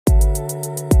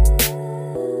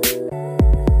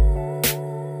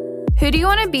Who do you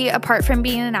want to be apart from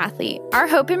being an athlete? Our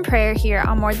hope and prayer here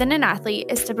on More Than an Athlete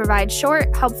is to provide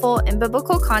short, helpful, and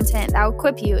biblical content that will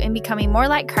equip you in becoming more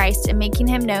like Christ and making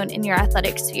him known in your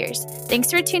athletic spheres.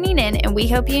 Thanks for tuning in, and we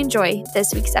hope you enjoy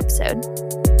this week's episode.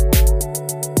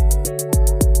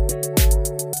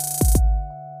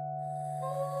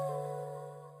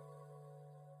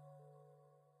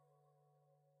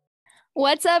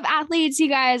 What's up, athletes? You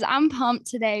guys, I'm pumped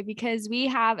today because we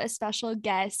have a special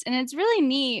guest, and it's really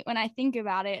neat when I think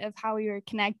about it of how we were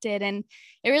connected. And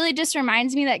it really just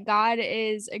reminds me that God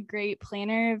is a great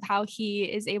planner of how he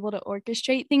is able to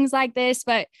orchestrate things like this.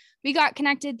 But we got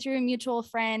connected through a mutual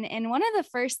friend. And one of the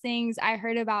first things I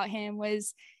heard about him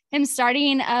was him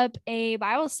starting up a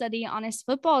Bible study on his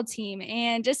football team,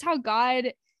 and just how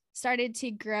God started to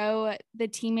grow the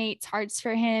teammates' hearts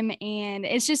for him. And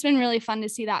it's just been really fun to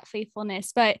see that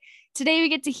faithfulness. But today we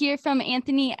get to hear from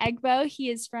Anthony Egbo. He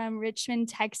is from Richmond,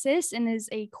 Texas, and is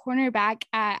a cornerback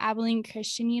at Abilene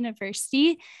Christian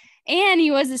University. And he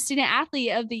was a student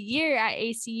athlete of the year at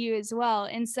ACU as well.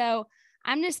 And so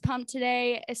I'm just pumped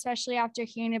today, especially after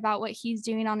hearing about what he's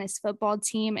doing on his football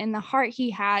team and the heart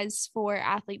he has for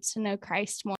athletes to know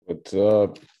Christ more. What's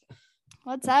up?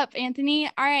 What's up, Anthony?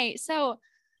 All right. So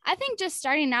I think just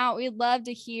starting out, we'd love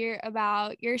to hear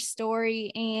about your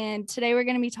story. And today we're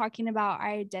going to be talking about our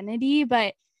identity.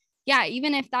 But yeah,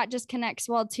 even if that just connects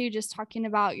well too, just talking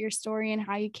about your story and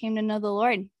how you came to know the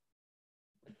Lord.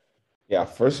 Yeah,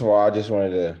 first of all, I just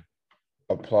wanted to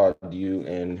applaud you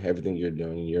and everything you're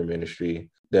doing in your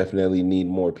ministry. Definitely need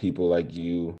more people like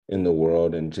you in the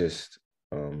world and just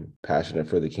passionate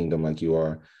for the kingdom like you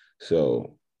are.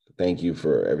 So thank you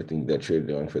for everything that you're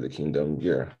doing for the kingdom.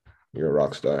 You're a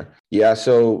rock star. Yeah,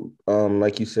 so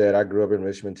like you said, I grew up in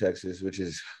Richmond, Texas, which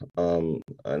is on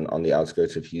the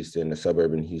outskirts of Houston, a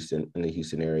suburb in Houston, in the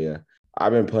Houston area.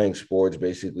 I've been playing sports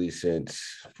basically since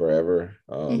forever,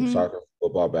 soccer,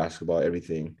 football, basketball,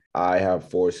 everything. I have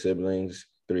 4 siblings,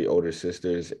 3 older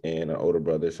sisters, and an older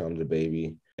brother, so I'm the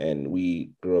baby. And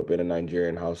we grew up in a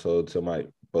Nigerian household, so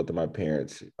both of my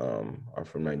parents are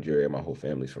from Nigeria. My whole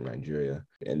family's from Nigeria,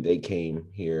 and they came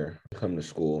here to come to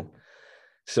school.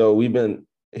 So we've been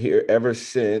here ever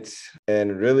since,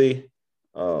 and really,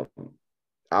 I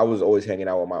was always hanging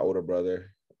out with my older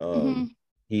brother.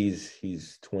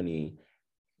 He's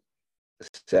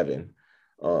 27,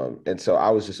 and so I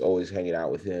was just always hanging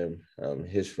out with him,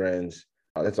 his friends.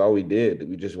 That's all we did.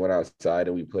 We just went outside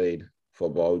and we played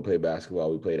football, we played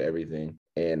basketball, we played everything.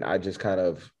 And I just kind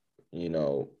of,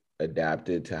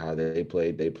 adapted to how they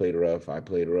played. They played rough, I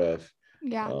played rough.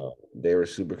 Yeah. They were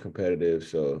super competitive,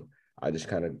 so I just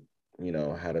kind of,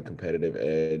 had a competitive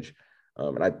edge.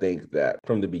 And I think that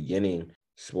from the beginning,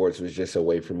 sports was just a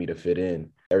way for me to fit in.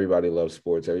 Everybody loves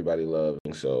sports. Everybody loves.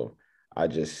 So I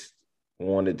just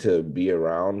wanted to be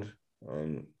around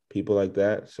people like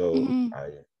that. So I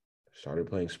started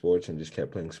playing sports and just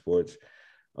kept playing sports.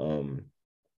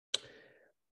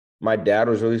 My dad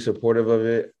was really supportive of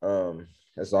it.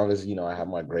 As long as, I have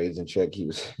my grades in check, he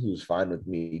was fine with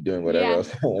me doing whatever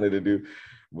else I wanted to do.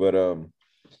 But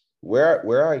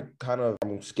where I kind of,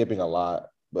 I'm skipping a lot,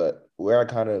 but where I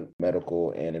kind of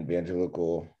medical and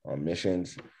evangelical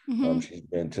missions, she's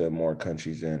been to more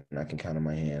countries than I can count on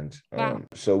my hands. Wow.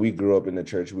 So we grew up in the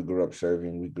church, we grew up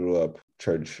serving, we grew up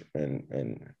church,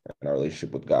 and our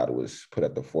relationship with God was put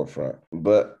at the forefront.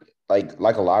 But like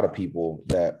a lot of people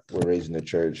that were raised in the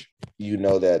church,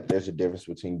 that there's a difference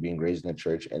between being raised in the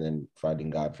church and then finding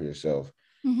God for yourself.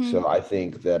 So I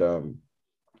think that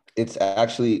it's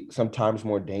actually sometimes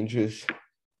more dangerous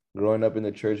growing up in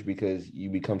the church because you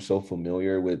become so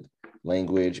familiar with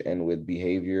language and with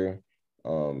behavior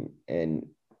and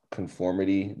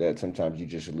conformity that sometimes you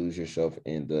just lose yourself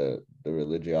in the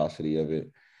religiosity of it.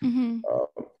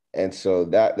 And so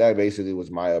that basically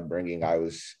was my upbringing. I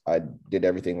did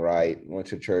everything right, went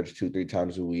to church 2-3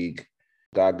 times a week,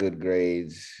 got good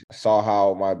grades, saw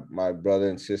how my brother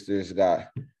and sisters got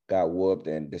whooped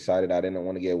and decided I didn't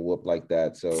want to get whooped like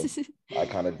that. So I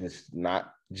kind of just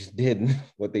did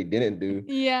what they didn't do.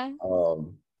 Yeah.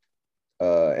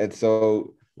 And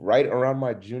so right around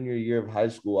my junior year of high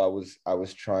school, I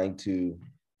was trying to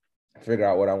figure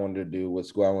out what I wanted to do, what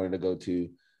school I wanted to go to.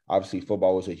 Obviously,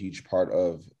 football was a huge part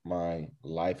of my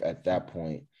life at that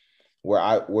point.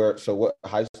 The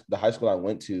high school I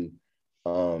went to,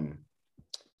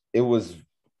 it was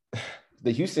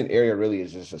the Houston area really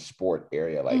is just a sport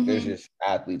area. Like there's just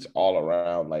athletes all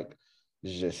around. Like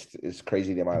it's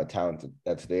crazy the amount of talent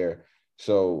that's there.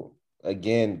 So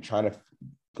again,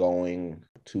 going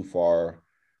too far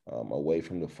away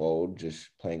from the fold, just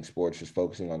playing sports, just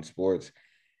focusing on sports.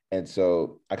 And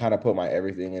so I kind of put my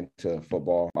everything into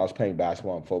football. I was playing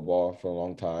basketball and football for a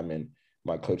long time. And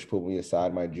my coach put me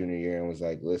aside my junior year and was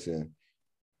like, listen,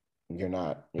 you're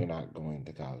not going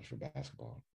to college for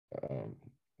basketball.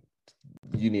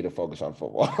 You need to focus on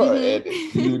football. And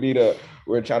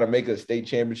we're trying to make a state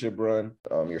championship run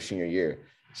your senior year.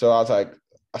 So I was like,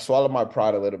 I swallowed my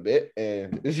pride a little bit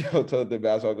and told the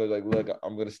basketball coach, like, look,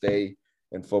 I'm going to stay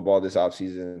in football this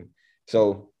offseason.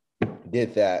 So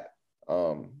did that.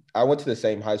 I went to the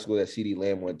same high school that CD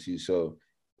Lamb went to. So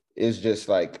it's just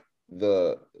like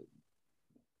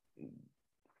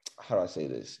how do I say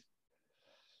this?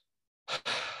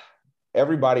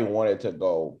 Everybody wanted to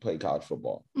go play college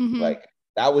football. Mm-hmm. Like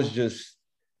that was just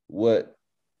what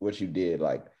you did.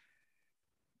 Like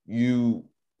you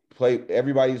play,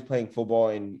 everybody's playing football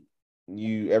and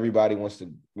everybody wants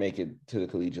to make it to the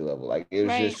collegiate level. Like it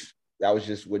was that was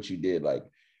just what you did. Like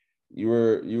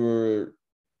you're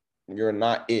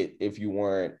not it if you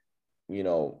weren't,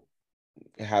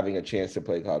 having a chance to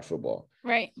play college football.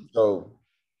 Right. So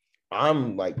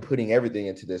I'm like putting everything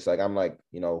into this. Like, I'm like,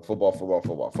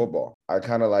 football. I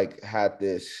kind of like had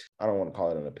this, I don't want to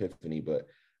call it an epiphany, but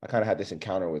I kind of had this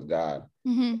encounter with God.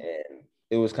 Mm-hmm. And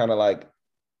it was kind of like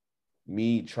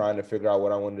me trying to figure out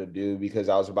what I wanted to do because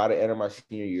I was about to enter my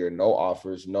senior year, no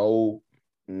offers, no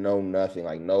nothing,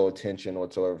 like no attention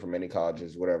whatsoever from any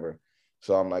colleges, whatever.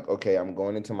 So I'm like, okay, I'm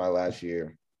going into my last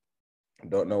year.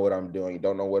 Don't know what I'm doing.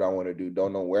 Don't know what I want to do.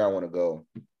 Don't know where I want to go.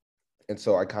 And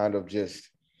so I kind of just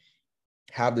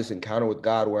have this encounter with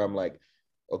God where I'm like,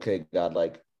 okay, God,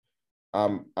 like I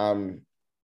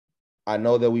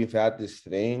know that we've had this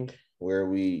thing where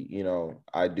we,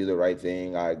 I do the right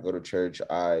thing. I go to church.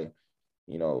 I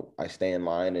stay in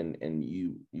line and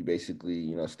you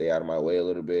basically, stay out of my way a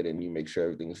little bit and you make sure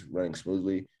everything's running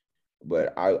smoothly.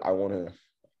 But I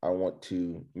want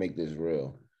to make this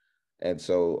real. And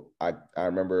so I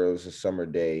remember it was a summer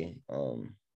day,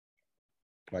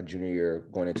 my junior year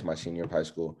going into my senior of high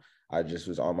school. I just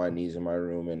was on my knees in my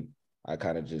room and I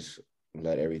kind of just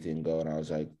let everything go. And I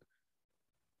was like,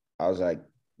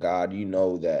 God, you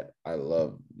know that I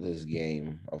love this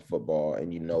game of football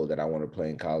and you know that I want to play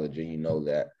in college and you know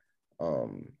that,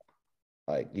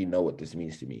 you know what this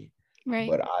means to me. Right.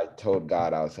 But I told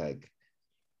God, I was like,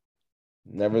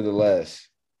 nevertheless,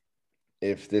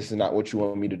 if this is not what you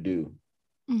want me to do,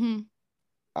 mm-hmm.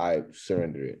 I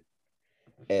surrender it.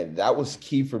 And that was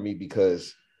key for me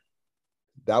because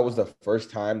that was the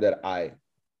first time that I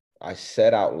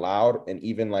said out loud and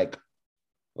even like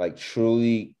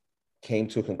truly came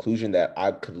to a conclusion that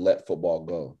I could let football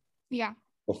go. Yeah.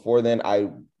 Before then, I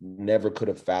never could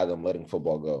have fathomed letting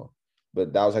football go.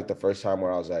 But that was like the first time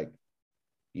where I was like,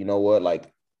 you know what?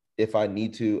 Like, if I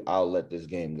need to, I'll let this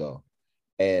game go.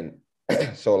 And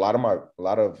so a lot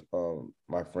of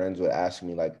my friends would ask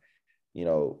me like,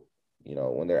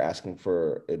 when they're asking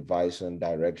for advice and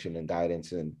direction and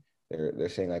guidance, and they're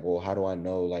saying like, well, how do I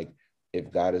know like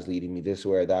if God is leading me this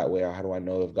way or that way, or how do I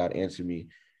know if God answered me?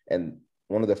 And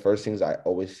one of the first things I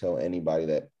always tell anybody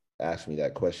that asks me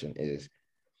that question is,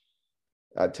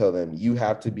 I tell them, you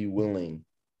have to be willing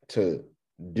to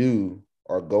do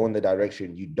or go in the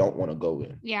direction you don't want to go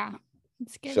in. Yeah.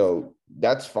 That's good. So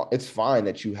that's fine. It's fine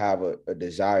that you have a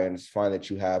desire and it's fine that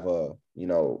you have a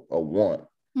want.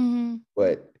 Mm-hmm.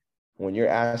 But when you're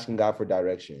asking God for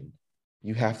direction,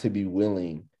 you have to be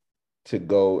willing to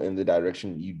go in the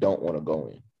direction you don't want to go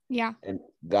in. Yeah. And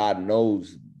God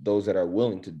knows those that are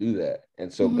willing to do that.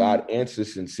 And so mm-hmm. God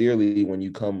answers sincerely when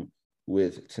you come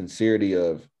with sincerity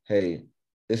of, hey,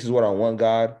 this is what I want,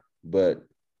 God, but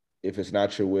if it's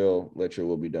not your will, let your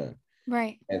will be done.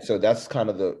 Right. And so that's kind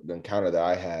of the encounter that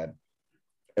I had.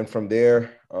 And from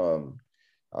there,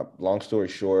 long story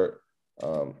short,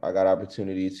 I got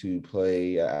opportunity to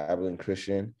play at Abilene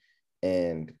Christian,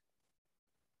 and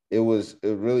it was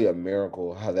really a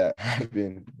miracle how that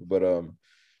happened. But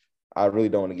I really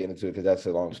don't want to get into it because that's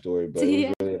a long story. But it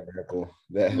was really a miracle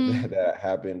that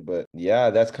happened. But yeah,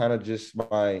 that's kind of just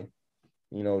my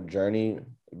journey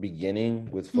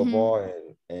beginning with football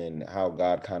mm-hmm. and how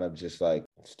God kind of just like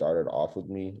started off with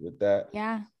me with that.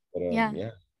 Yeah. But, yeah.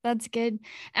 That's good.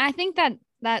 And I think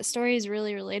that story is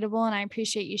really relatable. And I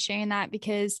appreciate you sharing that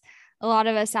because a lot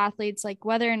of us athletes, like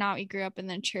whether or not we grew up in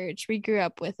the church, we grew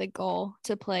up with a goal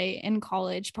to play in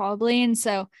college probably. And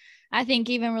so I think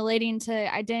even relating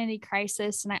to identity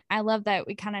crisis, and I love that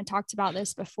we kind of talked about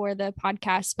this before the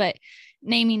podcast, but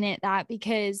naming it that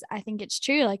because I think it's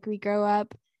true. Like we grow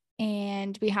up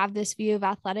and we have this view of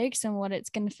athletics and what it's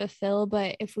going to fulfill.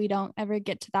 But if we don't ever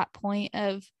get to that point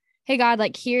of, hey God,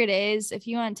 like here it is. If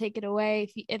you want to take it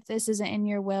away, if this isn't in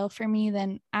your will for me,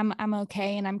 then I'm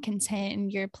okay and I'm content in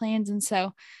your plans. And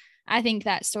so I think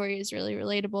that story is really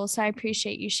relatable. So I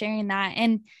appreciate you sharing that.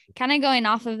 And kind of going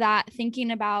off of that,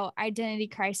 thinking about identity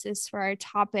crisis for our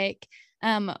topic,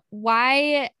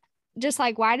 why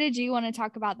did you want to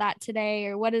talk about that today,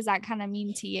 or what does that kind of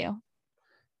mean to you?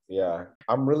 Yeah,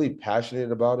 I'm really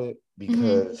passionate about it Mm-hmm.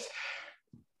 because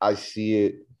I see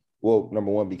it. Well,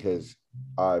 number one, because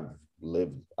I've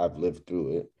lived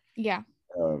through it, Yeah.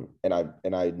 and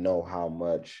I know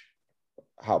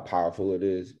how powerful it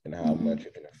is and how Mm-hmm. much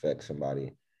it can affect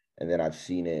somebody. And then I've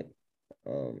seen it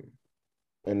um,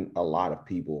 in a lot of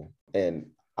people. And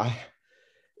I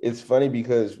it's funny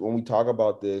because when we talk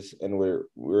about this and we're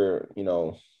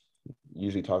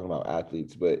usually talking about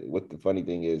athletes, but what the funny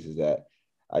thing is that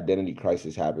identity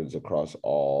crisis happens across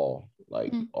all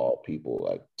people,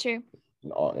 like True.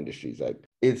 in all industries. Like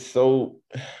it's so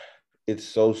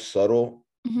subtle,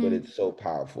 but Mm-hmm. it's so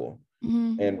powerful.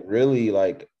 Mm-hmm. And really,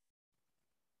 like,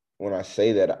 when I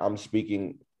say that, I'm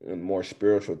speaking in more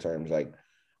spiritual terms. Like,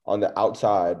 on the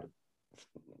outside,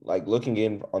 like looking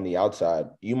in on the outside,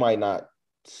 you might not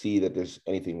see that there's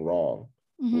anything wrong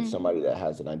with Mm-hmm. somebody that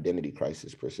has an identity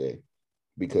crisis per se,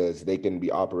 because they can be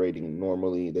operating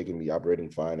normally, they can be operating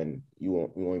fine, and you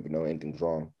won't even know anything's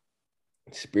wrong.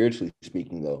 Spiritually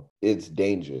speaking, though, it's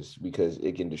dangerous because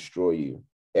it can destroy you.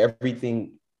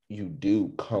 Everything you do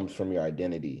comes from your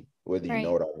identity, whether you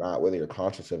know Right. it or not, whether you're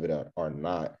conscious of it or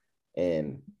not.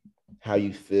 And how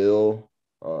you feel,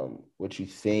 what you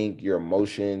think, your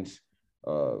emotions,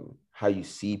 how you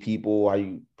see people, how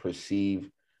you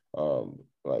perceive,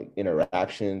 like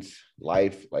interactions,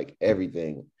 life, like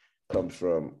everything comes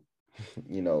from,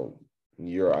 you know,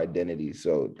 your identity.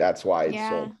 So that's why it's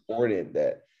so Yeah. important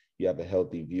that you have a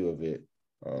healthy view of it.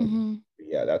 Mm-hmm.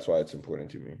 Yeah, that's why it's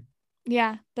important to me.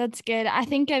 Yeah, that's good. I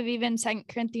think of even 2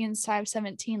 Corinthians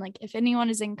 5:17, like if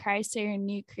anyone is in Christ, they're a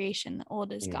new creation. The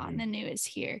old is gone, Mm-hmm. the new is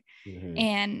here. Mm-hmm.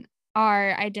 And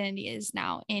our identity is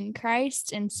now in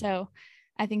Christ. And so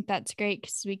I think that's great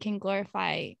because we can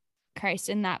glorify Christ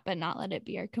in that, but not let it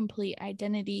be our complete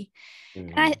identity.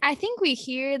 And Mm-hmm. I think we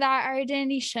hear that our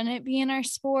identity shouldn't be in our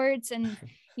sports and,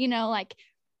 like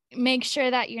make sure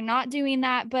that you're not doing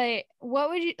that. But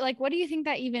what do you think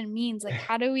that even means? Like,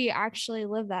 how do we actually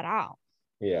live that out?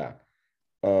 Yeah.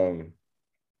 Um,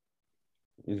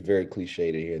 it's very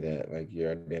cliche to hear that, like,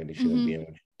 your identity shouldn't Mm-hmm. be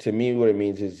in. To me, what it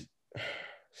means is,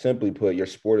 simply put, your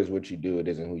sport is what you do. It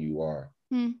isn't who you are.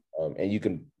 Mm-hmm. And you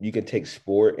can take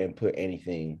sport and put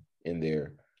anything in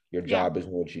there. Your Yeah. job is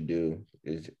what you do.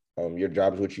 Your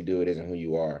job is what you do. It isn't who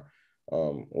you are.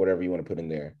 Whatever you want to put in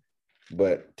there.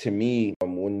 But to me,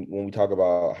 when we talk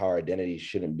about how our identity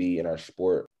shouldn't be in our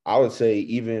sport, I would say,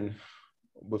 even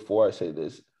before I say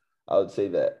this, I would say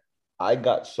that I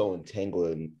got so entangled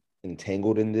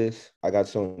in this. I got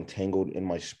so entangled in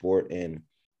my sport, and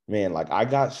man, like, I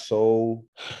got so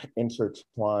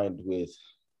intertwined with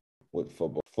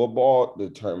football. Football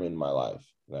determined my life.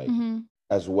 Like, Mm-hmm.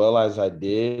 as well as I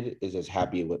did is as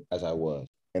happy as I was.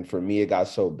 And for me, it got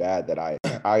so bad that I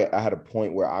had a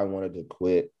point where I wanted to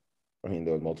quit. I mean,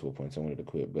 there were multiple points I wanted to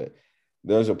quit, but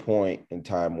there was a point in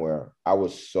time where I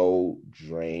was so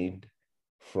drained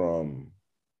from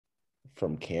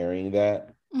carrying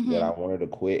that Mm-hmm. I wanted to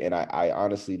quit. And I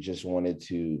honestly just wanted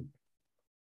to.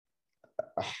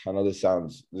 I know this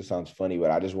sounds funny,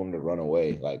 but I just wanted to run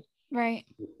away, Right.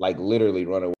 like literally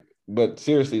run away. But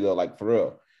seriously though, like, for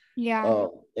real. Yeah.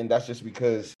 And that's just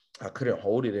because I couldn't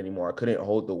hold it anymore. I couldn't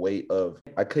hold the weight of.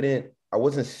 I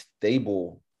wasn't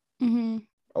stable. Mm-hmm.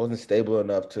 I wasn't stable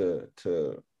enough to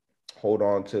hold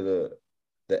on to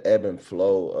the ebb and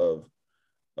flow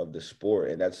of the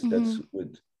sport. And that's Mm-hmm.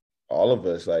 with all of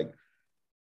us. Like,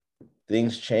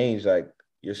 things change. Like,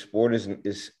 your sport is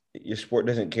your sport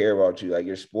doesn't care about you. Like,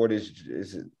 your sport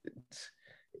is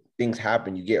things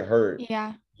happen. You get hurt.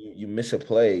 Yeah. You miss a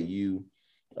play. You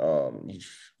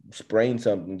sprain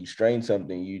something. You strain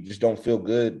something. You just don't feel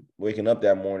good waking up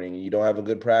that morning, and you don't have a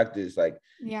good practice. Like,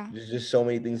 Yeah. there's just so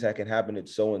many things that can happen.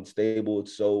 It's so unstable.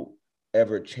 It's so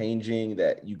ever changing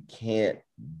that you can't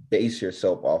base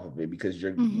yourself off of it, because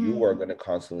you Mm-hmm. are going to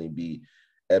constantly be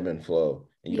ebb and flow,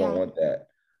 and you don't Yeah. want that.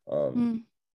 Um,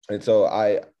 Mm-hmm. and so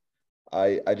I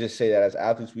just say that as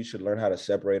athletes, we should learn how to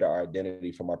separate our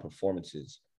identity from our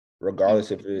performances,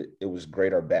 regardless if it was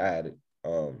great or bad.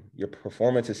 Your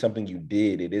performance is something you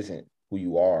did. It isn't who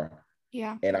you are.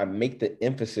 Yeah. And I make the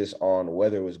emphasis on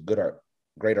whether it was good or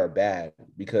great or bad,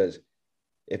 because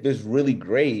if it's really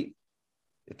great,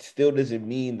 it still doesn't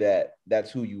mean that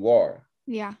that's who you are.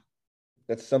 Yeah.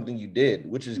 That's something you did,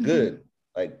 which is Mm-hmm. good.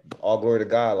 like all glory to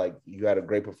God. Like you had a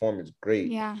great performance,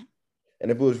 great. Yeah.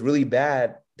 And if it was really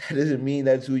bad, that doesn't mean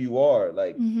that's who you are.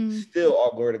 Like still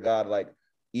all glory to God. Like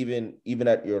even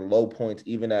at your low points,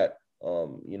 even at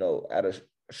at a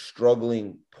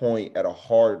struggling point, at a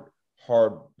hard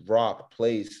rock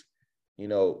place,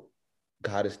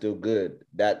 God is still good.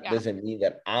 That doesn't mean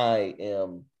that I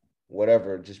am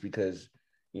whatever just because,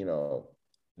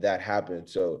 that happened.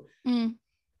 So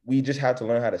we just have to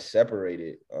learn how to separate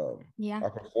it.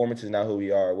 Our performance is not who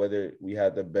we are, whether we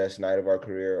had the best night of our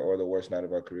career or the worst night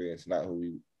of our career. It's not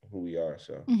who we are.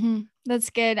 So that's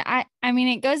good. I mean,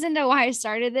 it goes into why I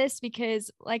started this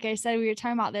because, like I said, we were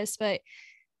talking about this, but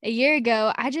a year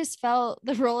ago, I just felt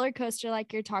the roller coaster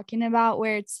like you're talking about,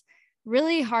 where it's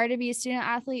really hard to be a student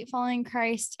athlete following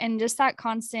Christ, and just that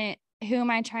constant, who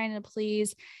am I trying to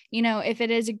please, if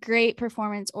it is a great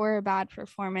performance or a bad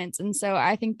performance. And so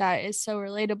I think that is so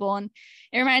relatable. And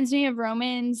it reminds me of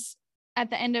Romans, at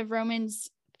the end of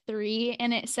Romans 3,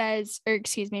 and it says,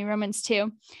 Romans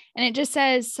 2. And it just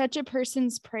says, such a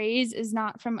person's praise is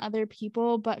not from other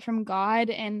people, but from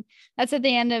God. And that's at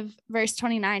the end of verse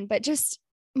 29. But just,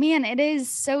 man, it is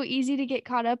so easy to get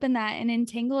caught up in that and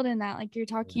entangled in that, like you're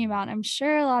talking about. I'm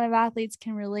sure a lot of athletes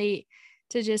can relate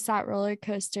to just that roller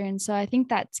coaster. And so I think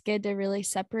that's good to really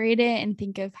separate it and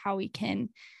think of how we can,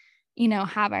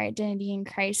 have our identity in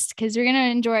Christ, because we're going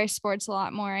to enjoy our sports a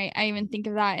lot more. I even think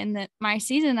of that in my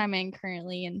season I'm in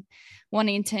currently, and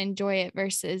wanting to enjoy it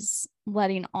versus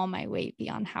letting all my weight be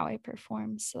on how I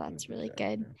perform. So that's really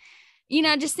good.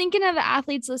 Just thinking of the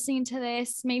athletes listening to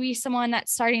this, maybe someone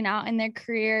that's starting out in their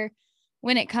career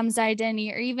when it comes to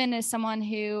identity, or even as someone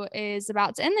who is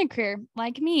about to end their career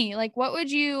like me, like what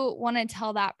would you want to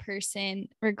tell that person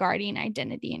regarding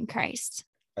identity in Christ?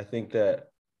 I think that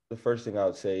the first thing I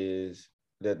would say is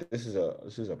that this is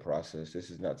a process. This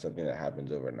is not something that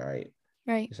happens overnight.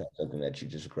 Right. It's not something that you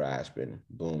just grasp and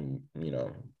boom,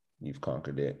 you've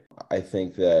conquered it. I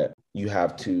think that you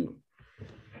have to,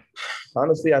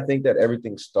 honestly, I think that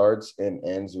everything starts and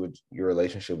ends with your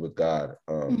relationship with God.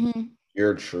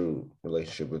 Your true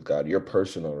relationship with God, your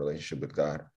personal relationship with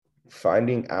God.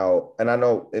 Finding out, and I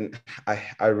know, and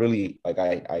I really, like,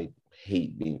 I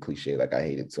hate being cliche. Like, I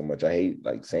hate it so much. I hate,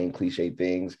 like, saying cliche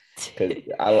things because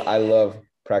I love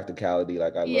practicality.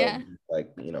 Like, I love, like,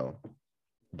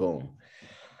 boom.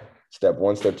 Step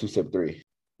 1, step 2, step 3.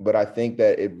 But I think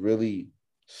that it really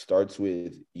starts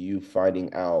with you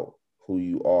finding out who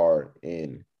you are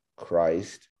in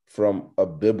Christ from a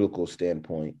biblical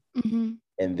standpoint,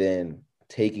 and then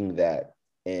taking that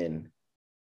and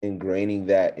ingraining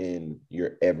that in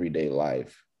your everyday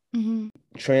life,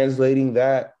 translating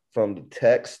that from the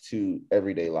text to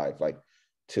everyday life, like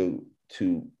to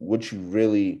what you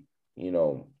really,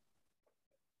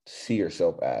 see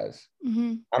yourself as.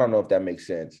 I don't know if that makes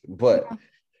sense, but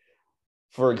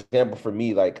for example, for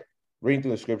me, like reading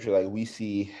through the scripture, like we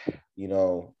see,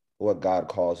 what God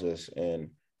calls us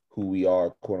and who we are,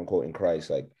 quote unquote, in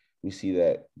Christ. Like we see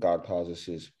that God calls us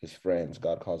his friends.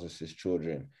 God calls us his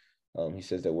children. He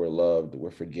says that we're loved,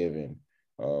 we're forgiven.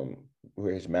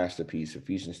 We're his masterpiece,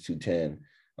 Ephesians 2:10.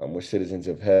 We're citizens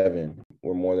of heaven.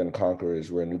 We're more than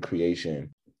conquerors. We're a new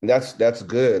creation. And that's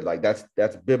good. Like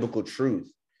that's biblical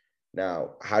truth.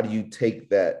 Now, how do you take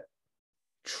that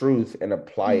truth and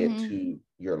apply it to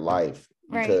your life?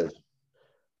 Because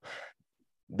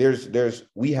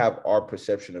we have our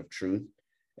perception of truth,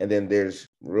 and then there's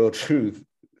real truth.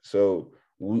 So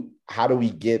how do we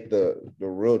get the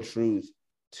real truth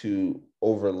to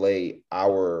overlay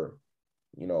our,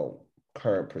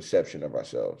 current perception of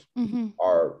ourselves,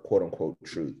 our quote unquote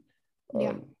truth?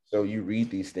 So you read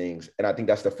these things, and I think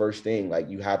that's the first thing. Like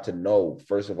you have to know,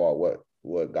 first of all,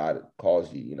 what God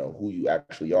calls you, who you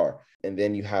actually are. And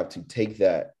then you have to take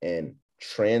that and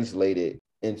translate it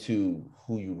into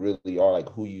who you really are, like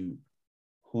who you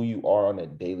are on a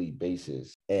daily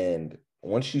basis. And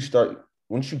once you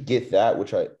get that,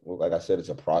 which like I said, it's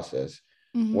a process.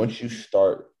 Once you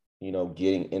start,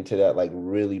 getting into that, like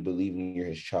really believing you're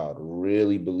his child,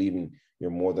 really believing you're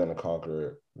more than a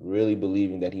conqueror, really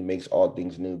believing that he makes all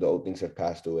things new, the old things have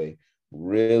passed away,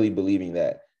 really believing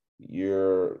that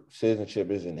your citizenship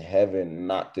is in heaven,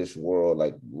 not this world,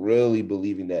 like really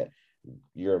believing that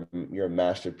you're a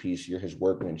masterpiece, you're his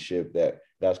workmanship, that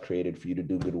was created for you to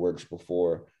do good works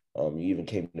before you even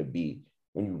came to be.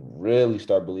 When you really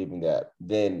start believing that,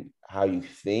 then how you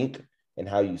think and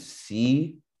how you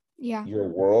see your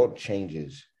world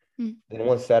changes. And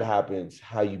once that happens,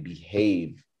 how you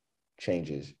behave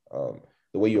changes.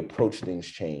 The way you approach things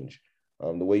change.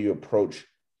 The way you approach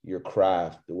your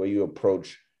craft, the way you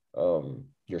approach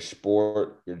your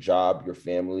sport, your job, your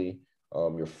family,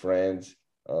 your friends,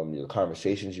 your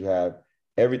conversations you have,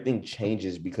 everything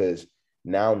changes because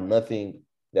now nothing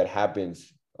that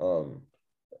happens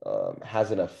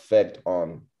has an effect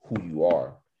on who you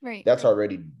are. Right. That's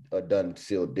already a done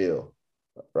sealed deal,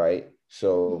 right?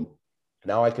 So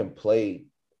now I can play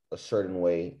a certain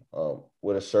way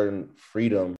with a certain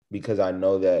freedom because I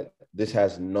know that this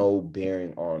has no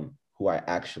bearing on who I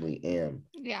actually am.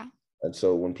 Yeah. And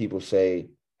so when people say,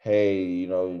 hey,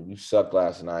 you sucked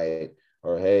last night,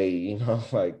 or hey,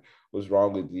 like, what's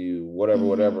wrong with you,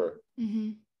 whatever.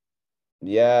 Mm-hmm.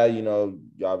 Yeah,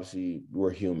 obviously we're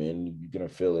human, you're going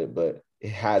to feel it, but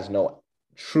it has no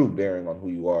true bearing on who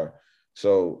you are.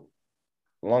 So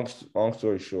long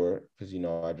story short, because,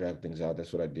 I drag things out,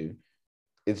 that's what I do.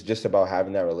 It's just about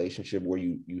having that relationship where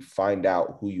you find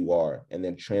out who you are and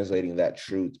then translating that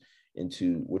truth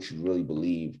into what you really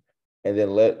believe, and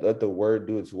then let the word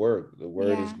do its work. The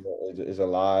word is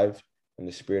alive, and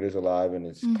the spirit is alive, and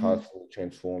it's constantly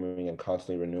transforming and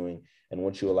constantly renewing. And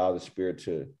once you allow the spirit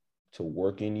to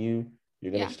work in you,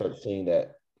 you're going to start seeing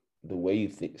that the way you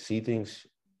see things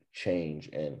change.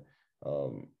 And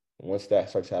once that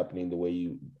starts happening, the way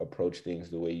you approach things,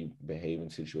 the way you behave in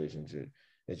situations,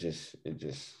 it's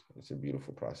a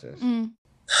beautiful process.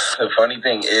 The funny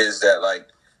thing is that, like,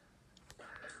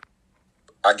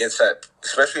 I guess that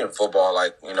especially in football,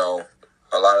 like, a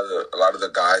lot of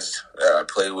the guys that I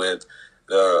play with,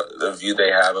 the view they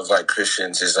have of like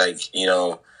Christians is like,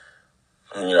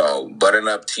 button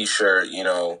up t-shirt,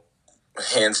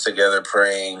 hands together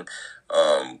praying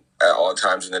at all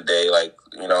times in the day, like,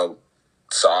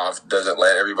 soft, doesn't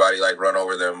let everybody like run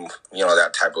over them,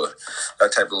 that type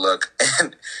of look.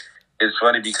 And it's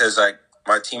funny because like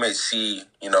my teammates see,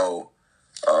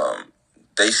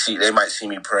 they might see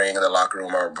me praying in the locker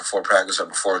room or before practice or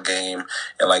before a game,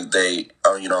 and like they,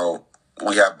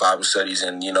 we have Bible studies,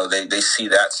 and they see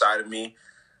that side of me.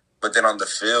 But then on the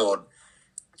field,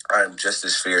 I'm just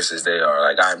as fierce as they are.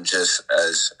 Like I'm just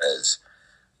as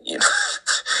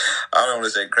I don't want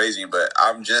to say crazy, but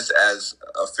I'm just as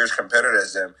a fierce competitor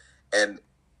as them. And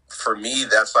for me,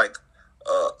 that's like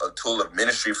a tool of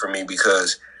ministry for me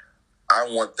because I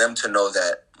want them to know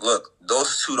that, look,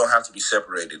 those two don't have to be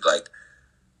separated. Like,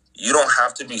 you don't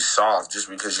have to be soft just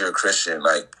because you're a Christian.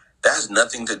 Like, that has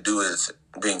nothing to do with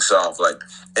being soft. Like,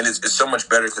 and it's so much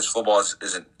better because football is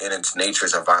in its nature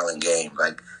is a violent game.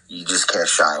 Like, you just can't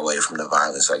shy away from the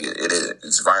violence. Like,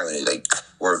 it's violent. Like,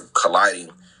 we're colliding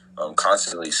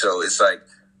constantly. So it's like,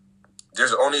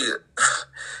 there's only,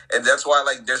 and that's why,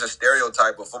 like, there's a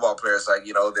stereotype of football players, like,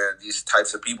 they're these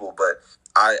types of people, but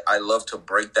I love to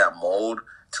break that mold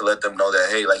to let them know that,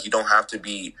 hey, like, you don't have to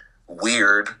be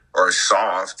weird or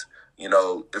soft,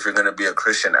 if you're going to be a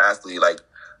Christian athlete. Like,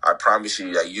 I promise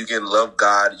you, like, you can love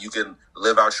God, you can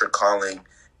live out your calling,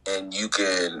 and you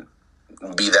can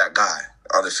be that guy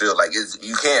on the field. Like,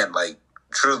 you can, like,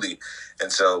 truly.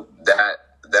 And so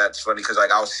that's funny because,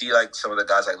 like, I'll see, like, some of the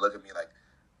guys, like, look at me like,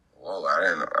 whoa,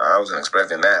 I wasn't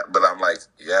expecting that. But I'm like,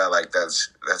 yeah, like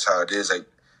that's how it is. Like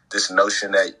this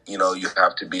notion that, you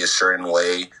have to be a certain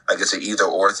way, like it's an either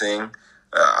or thing.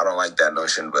 I don't like that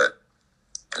notion, but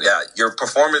yeah, your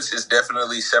performance is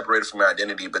definitely separated from your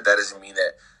identity, but that doesn't mean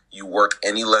that you work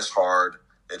any less hard,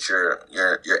 that you're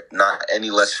not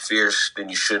any less fierce than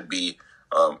you should be.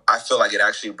 I feel like it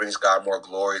actually brings God more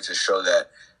glory to show that,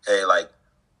 hey, like,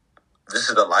 this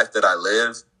is the life that I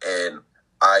live, and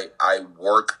I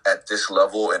work at this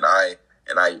level, and I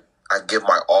give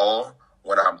my all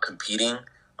when I'm competing,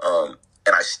 and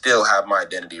I still have my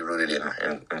identity rooted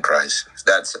in Christ.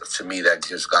 That's, to me, that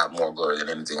gives God more glory than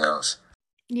anything else.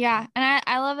 Yeah. And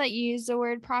I love that you use the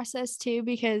word process too,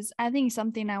 because I think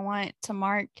something I want to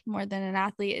mark more than an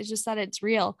athlete is just that it's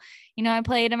real. I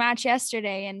played a match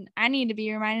yesterday and I need to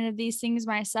be reminded of these things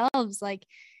myself. Like,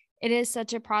 it is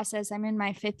such a process. I'm in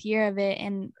my 5th year of it.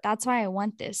 And that's why I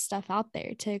want this stuff out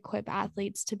there to equip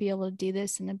athletes to be able to do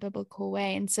this in a biblical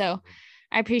way. And so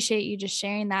I appreciate you just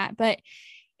sharing that. But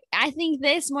I think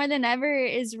this more than ever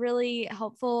is really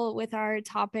helpful with our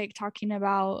topic, talking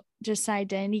about just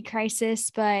identity crisis.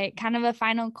 But kind of a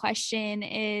final question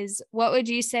is, what would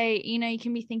you say, you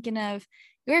can be thinking of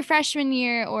your freshman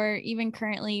year or even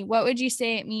currently, what would you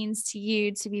say it means to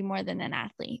you to be more than an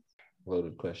athlete?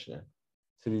 Loaded question.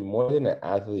 To be more than an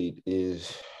athlete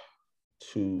is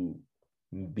to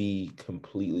be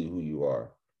completely who you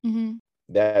are. Mm-hmm.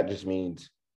 That just means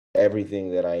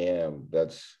everything that I am.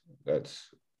 That's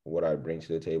what I bring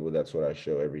to the table. That's what I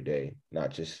show every day,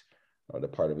 not just the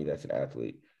part of me that's an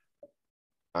athlete.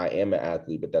 I am an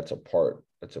athlete, but that's a part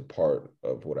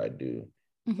of what I do.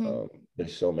 Mm-hmm.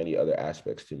 There's so many other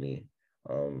aspects to me.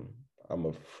 I'm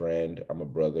a friend, I'm a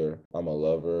brother, I'm a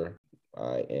lover,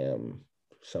 I am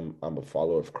I'm a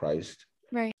follower of Christ.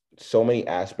 Right. So many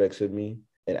aspects of me.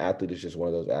 An athlete is just one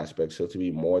of those aspects. So to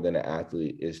be more than an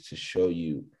athlete is to show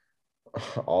you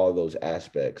all those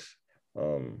aspects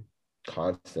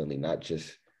constantly, not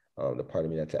just the part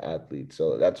of me that's an athlete.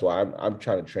 So that's why I'm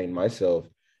trying to train myself.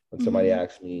 When somebody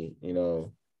asks me,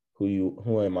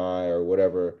 who am I or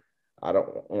whatever, I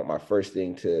don't want my first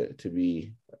thing to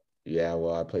be,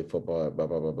 I play football, blah,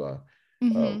 blah, blah, blah.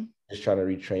 Just trying to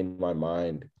retrain my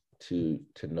mind to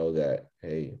know that,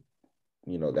 hey,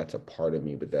 that's a part of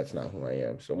me, but that's not who I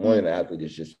am. So more than an athlete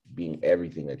is just being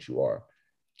everything that you are.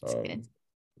 So.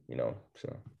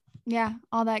 Yeah,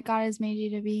 all that God has made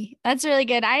you to be. That's really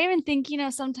good. I even think,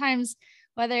 sometimes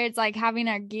whether it's like having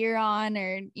our gear on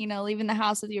or, leaving the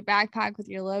house with your backpack with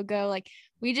your logo, like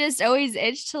we just always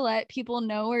itch to let people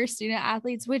know we're student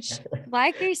athletes, which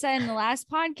like they said in the last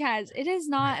podcast, it is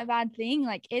not a bad thing.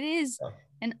 Like it is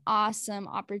an awesome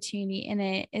opportunity and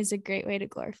it is a great way to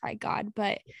glorify God.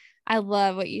 But I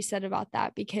love what you said about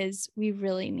that because we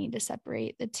really need to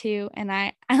separate the two. And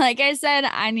I, like I said,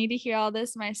 I need to hear all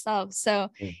this myself.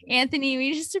 So Anthony,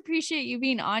 we just appreciate you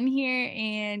being on here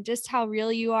and just how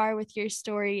real you are with your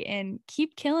story and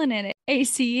keep killing it at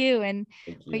ACU and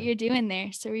what you're doing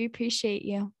there. So we appreciate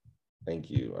you. Thank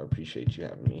you. I appreciate you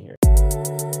having me here.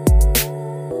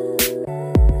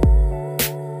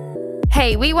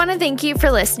 Hey, we want to thank you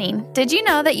for listening. Did you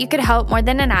know that you could help More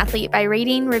Than an Athlete by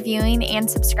rating, reviewing, and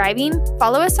subscribing?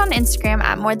 Follow us on Instagram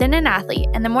at More Than an Athlete.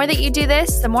 And the more that you do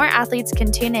this, the more athletes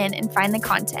can tune in and find the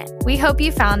content. We hope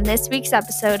you found this week's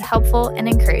episode helpful and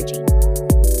encouraging.